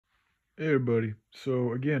Hey everybody.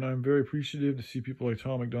 So again, I'm very appreciative to see people like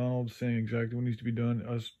Tom McDonald saying exactly what needs to be done,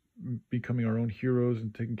 us becoming our own heroes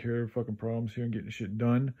and taking care of fucking problems here and getting shit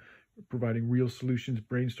done, providing real solutions,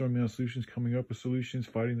 brainstorming on solutions, coming up with solutions,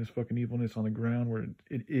 fighting this fucking evilness on the ground where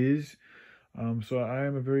it is. So I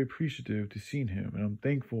am very appreciative to seeing him, and I'm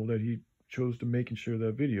thankful that he chose to make and share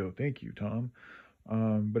that video. Thank you, Tom.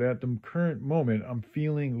 But at the current moment, I'm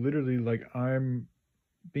feeling literally like I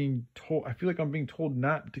feel like I'm being told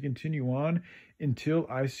not to continue on until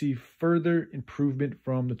I see further improvement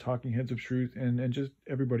from the talking heads of truth and just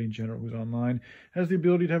everybody in general who's online has the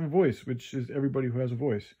ability to have a voice, which is everybody who has a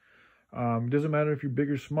voice. It doesn't matter if you're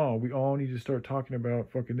big or small. We all need to start talking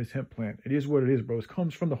about fucking this hemp plant. It is what it is, bro. It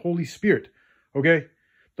comes from the Holy Spirit. Okay?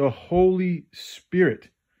 The Holy Spirit.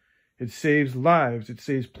 It saves lives. It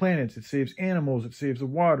saves planets. It saves animals. It saves the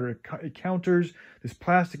water. It counters this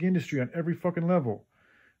plastic industry on every fucking level.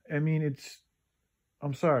 I mean,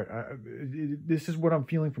 I'm sorry. This is what I'm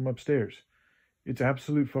feeling from upstairs. It's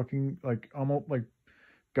absolute fucking, like, almost like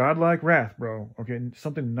godlike wrath, bro. Okay,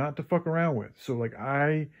 something not to fuck around with. So, like,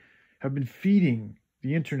 I have been feeding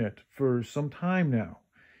the internet for some time now.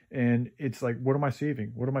 And it's like, what am I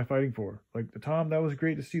saving? What am I fighting for? Like, Tom, that was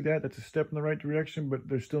great to see that. That's a step in the right direction, but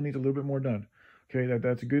there still needs a little bit more done. Okay,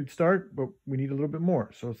 that's a good start, but we need a little bit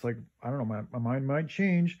more. So it's like, I don't know, my mind might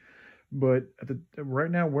change, but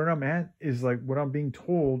right now where I'm at is like what I'm being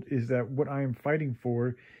told is that what I am fighting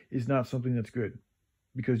for is not something that's good,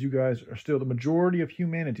 because you guys are still the majority of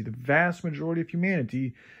humanity. The vast majority of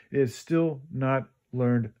humanity is still not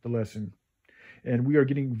learned the lesson, and we are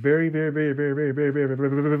getting very, very, very, very, very, very, very, very,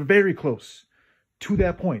 very, very, very close to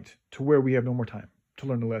that point to where we have no more time to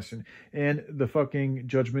learn the lesson. And the fucking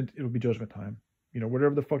judgment, it'll be judgment time. You know,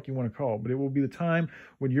 whatever the fuck you want to call it, but it will be the time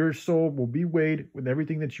when your soul will be weighed with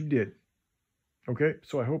everything that you did. Okay,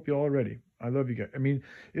 so I hope y'all are ready. I love you guys. I mean,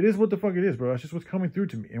 it is what the fuck it is, bro. That's just what's coming through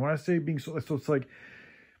to me. And when I say being so it's like,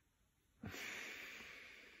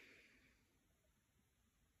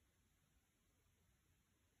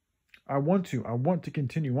 I want to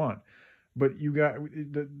continue on, but you got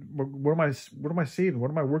what am I saving? What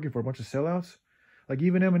am I working for? A bunch of sellouts? Like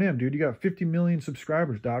even Eminem, dude, you got 50 million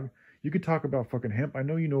subscribers, dog. You could talk about fucking hemp. I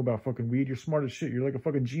know you know about fucking weed. You're smart as shit. You're like a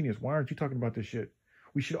fucking genius. Why aren't you talking about this shit?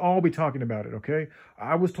 We should all be talking about it, okay?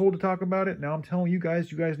 I was told to talk about it. Now I'm telling you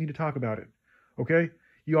guys need to talk about it, okay?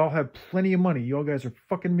 You all have plenty of money. You all guys are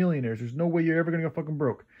fucking millionaires. There's no way you're ever going to go fucking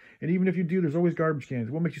broke. And even if you do, there's always garbage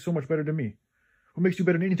cans. What makes you so much better than me? What makes you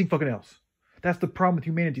better than anything fucking else? That's the problem with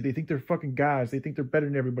humanity. They think they're fucking guys. They think they're better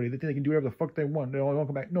than everybody. They think they can do whatever the fuck they want. They all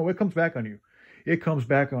come back. No, it comes back on you. It comes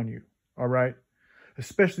back on you, all right?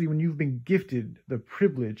 Especially when you've been gifted the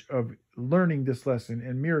privilege of learning this lesson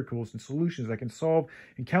and miracles and solutions that can solve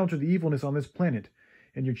and counter the evilness on this planet,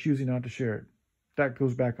 and you're choosing not to share it. That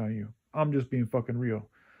goes back on you. I'm just being fucking real.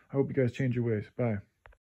 I hope you guys change your ways. Bye.